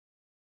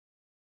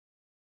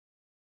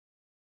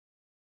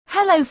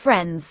Hello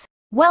friends,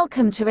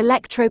 welcome to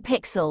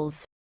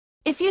ElectroPixels.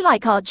 If you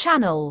like our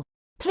channel,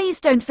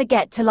 please don't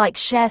forget to like,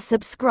 share,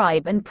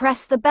 subscribe and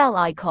press the bell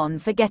icon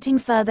for getting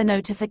further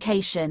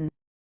notification.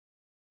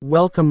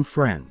 Welcome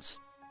friends.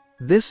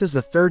 This is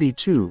a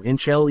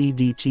 32-inch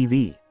LED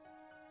TV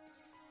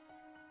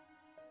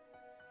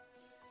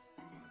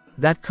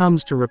that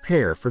comes to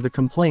repair for the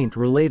complaint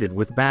related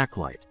with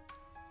backlight.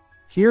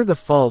 Here the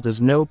fault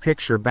is no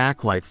picture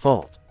backlight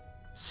fault.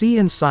 See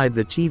inside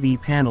the TV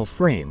panel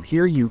frame.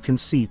 Here you can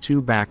see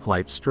two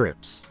backlight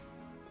strips.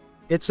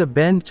 It's a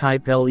bend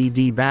type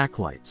LED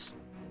backlights.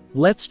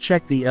 Let's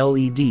check the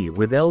LED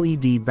with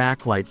LED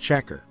backlight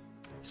checker.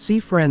 See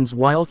friends,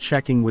 while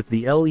checking with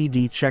the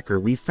LED checker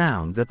we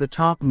found that the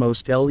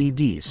topmost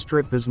LED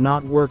strip is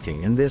not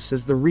working, and this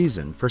is the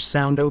reason for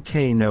sound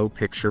okay no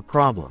picture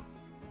problem.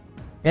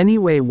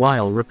 Anyway,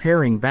 while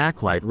repairing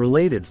backlight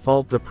related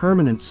fault, the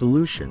permanent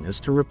solution is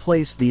to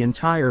replace the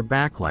entire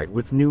backlight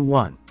with new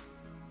one.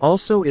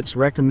 Also, it's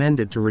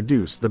recommended to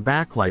reduce the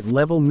backlight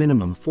level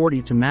minimum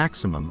 40 to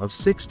maximum of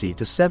 60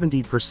 to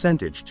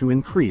 70% to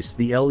increase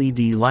the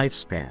LED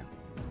lifespan.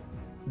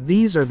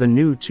 These are the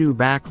new two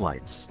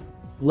backlights.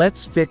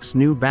 Let's fix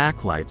new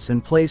backlights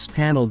and place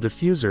panel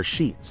diffuser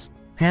sheets,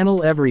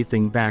 panel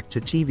everything back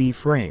to TV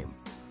frame.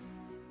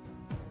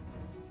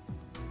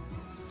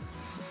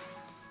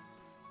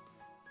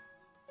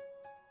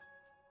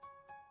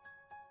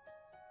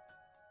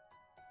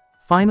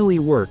 Finally,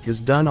 work is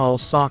done, all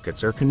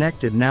sockets are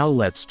connected. Now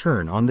let's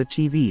turn on the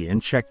TV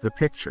and check the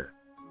picture.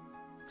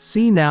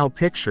 See, now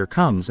picture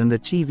comes and the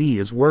TV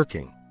is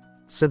working.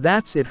 So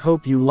that's it.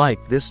 Hope you like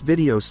this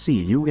video.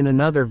 See you in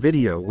another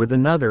video with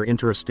another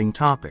interesting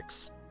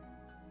topics.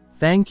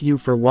 Thank you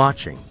for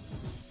watching.